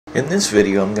In this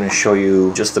video, I'm going to show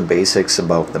you just the basics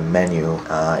about the menu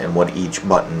and what each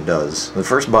button does. The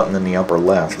first button in the upper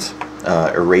left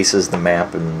erases the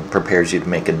map and prepares you to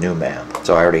make a new map.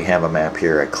 So I already have a map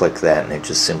here. I click that and it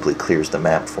just simply clears the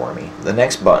map for me. The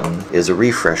next button is a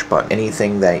refresh button.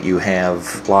 Anything that you have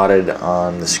plotted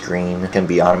on the screen can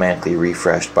be automatically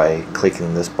refreshed by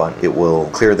clicking this button. It will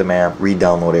clear the map,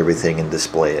 re-download everything, and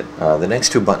display it. The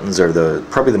next two buttons are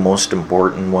probably the most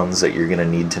important ones that you're going to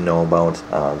need to know about.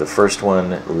 The first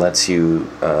one lets you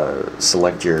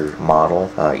select your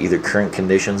model, either current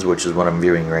conditions, which is what I'm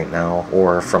viewing right now,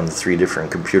 or from the three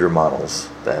different computer models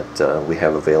that we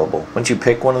have available. Once you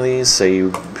pick one of these, say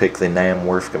you pick the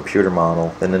NAM-WRF computer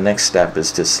model, then the next step is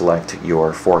to select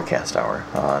your forecast hour.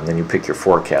 And then you pick your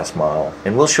forecast model.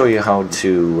 And we'll show you how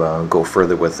to go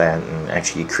further with that and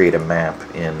actually create a map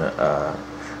in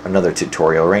another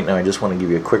tutorial. Right now I just want to give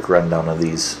you a quick rundown of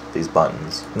these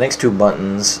buttons. The next two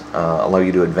buttons allow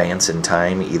you to advance in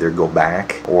time, either go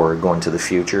back or go into the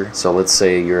future. So let's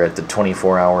say you're at the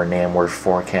 24-hour NAM-WRF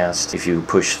forecast. If you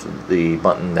push the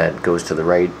button that goes to the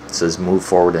right, it says move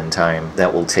forward in time,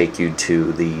 that will take you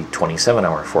to the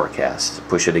 27-hour forecast.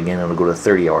 Push it again, it'll go to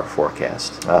 30-hour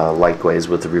forecast. Likewise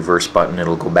with the reverse button,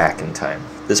 it'll go back in time.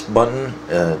 This button,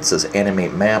 it says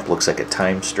animate map, looks like a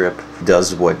time strip,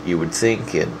 does what you would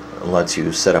think. It lets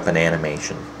you set up an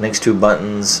animation. Next two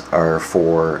buttons are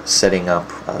for setting up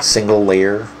a single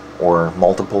layer or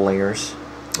multiple layers.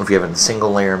 If you have it in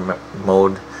single layer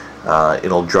mode,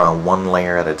 it'll draw one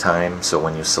layer at a time, so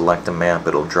when you select a map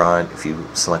it'll draw it. If you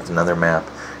select another map,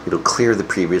 it'll clear the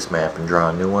previous map and draw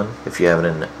a new one. If you have it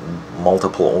in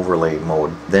multiple overlay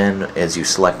mode, then as you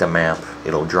select a map,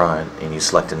 it'll draw it, and you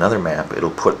select another map, it'll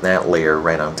put that layer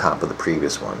right on top of the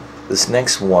previous one. This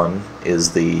next one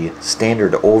is the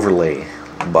standard overlay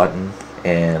button,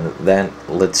 and that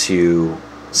lets you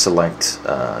select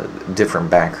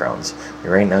different backgrounds.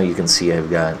 Right now you can see I've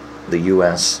got the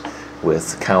US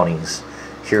with counties.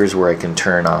 Here's where I can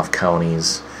turn off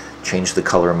counties, change the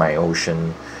color of my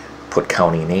ocean, put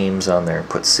county names on there,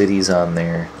 put cities on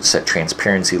there, set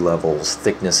transparency levels,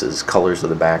 thicknesses, colors of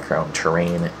the background,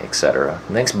 terrain, etc.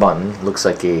 The next button looks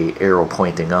like a arrow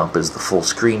pointing up, is the full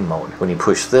screen mode. When you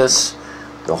push this,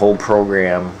 the whole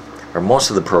program, or most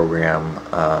of the program,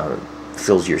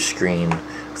 fills your screen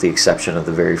with the exception of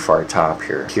the very far top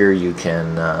here. Here you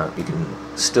can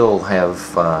still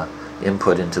have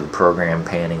input into the program,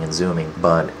 panning and zooming,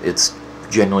 but it's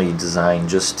generally designed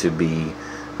just to be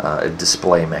a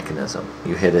display mechanism.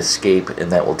 You hit escape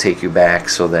and that will take you back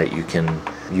so that you can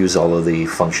use all of the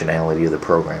functionality of the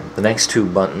program. The next two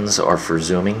buttons are for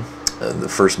zooming. The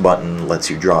first button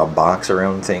lets you draw a box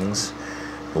around things.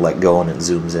 Let go and it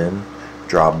zooms in.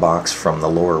 Draw a box from the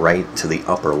lower right to the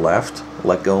upper left.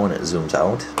 Let go and it zooms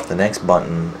out. The next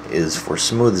button is for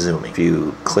smooth zooming. If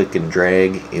you click and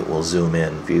drag, it will zoom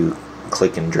in. If you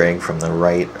click and drag from the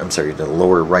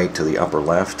lower right to the upper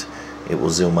left, it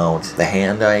will zoom out. The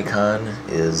hand icon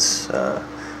is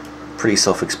pretty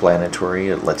self-explanatory.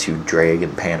 It lets you drag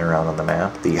and pan around on the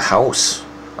map. The house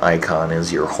icon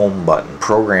is your home button.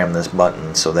 Program this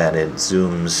button so that it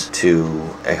zooms to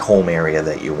a home area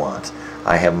that you want.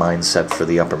 I have mine set for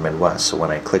the upper Midwest, so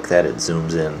when I click that, it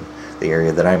zooms in the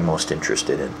area that I'm most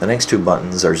interested in. The next two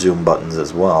buttons are zoom buttons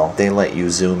as well. They let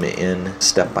you zoom in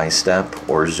step by step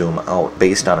or zoom out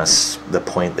based on the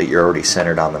point that you're already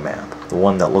centered on the map. The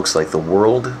one that looks like the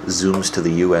world zooms to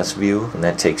the US view, and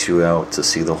that takes you out to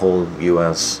see the whole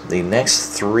US. The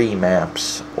next three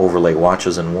maps overlay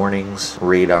watches and warnings,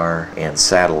 radar, and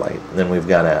satellite. And then we've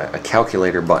got a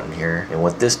calculator button here, and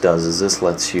what this does is this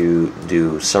lets you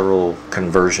do several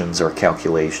conversions or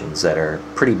calculations that are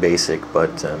pretty basic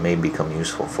but may become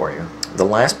useful for you. The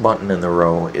last button in the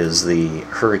row is the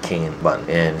hurricane button,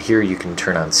 and here you can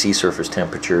turn on sea surface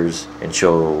temperatures and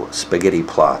show spaghetti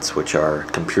plots, which are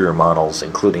computer models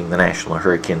including the National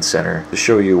Hurricane Center, to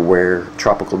show you where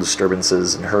tropical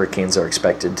disturbances and hurricanes are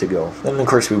expected to go. Then of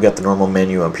course we've got the normal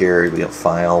menu up here. We got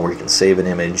file where you can save an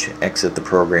image, exit the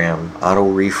program, auto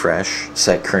refresh,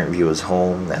 set current view as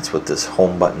home. That's what this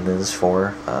home button is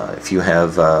for. If you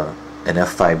have an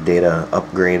F5Data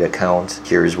upgrade account,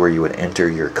 here's where you would enter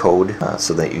your code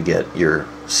so that you get your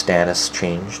status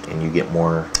changed and you get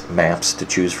more maps to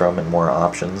choose from and more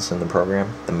options in the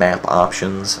program. The map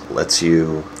options lets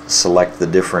you select the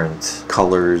different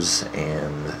colors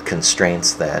and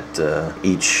constraints that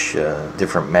each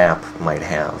different map might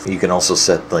have. You can also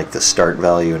set like the start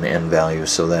value and end value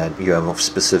so that you have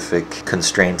specific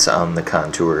constraints on the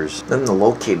contours. Then the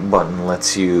locate button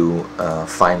lets you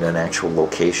find an actual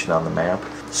location on the map.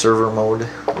 Server mode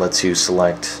lets you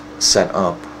select set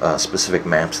up specific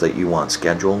maps that you want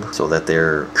scheduled so that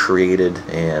they're created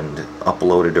and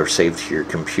uploaded or saved to your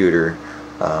computer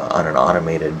on an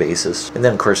automated basis. And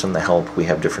then of course in the help we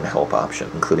have different help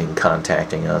options, including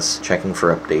contacting us, checking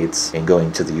for updates, and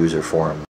going to the user forum.